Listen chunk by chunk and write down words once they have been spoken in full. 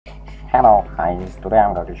Hello guys, today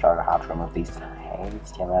I'm going to show you how to remove this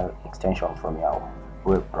HTML extension from your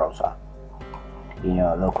web browser in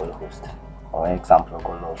your localhost, or example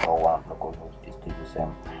localhost or one localhost is still the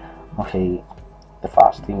same. Okay, the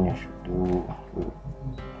first thing you should do,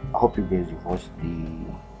 I hope you guys have watched the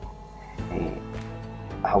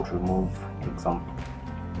how to remove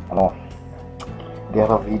the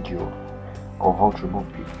other video of how to remove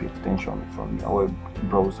PHP extension from your web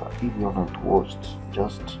browser. If you haven't watched,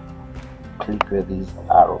 just click where this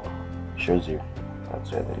arrow shows you.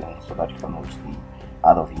 That's where the link, so that you can watch the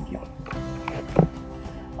other video.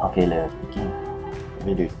 Okay, let's begin. The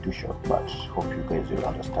video is too short, but hope you guys will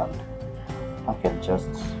understand. Okay, just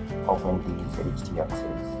open this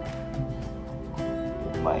htaccess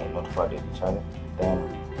with my notepad editor, then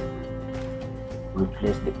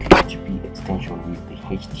replace the PHP extension with the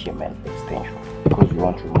HTML extension, because we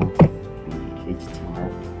want to remove the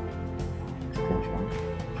HTML extension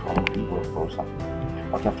from the web browser.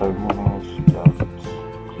 Okay, after removing it, just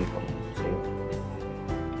click on save.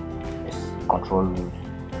 Yes, Control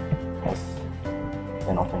S,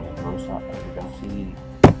 then open your browser, and you can see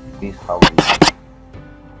this how the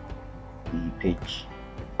page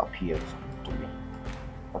appears to me.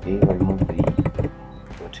 Okay, if I remove the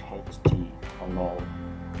 .html,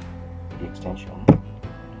 the extension,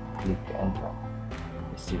 click enter,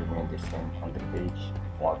 it still remains the same and the page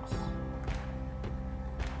works.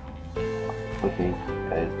 Okay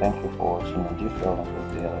guys, thank you for watching, and if you haven't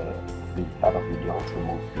watched the other video how to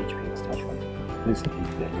remove PHP extension, please click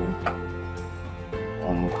the link,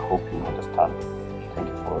 and hope you understand. Thank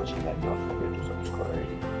you for watching, and don't forget to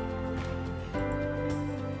subscribe.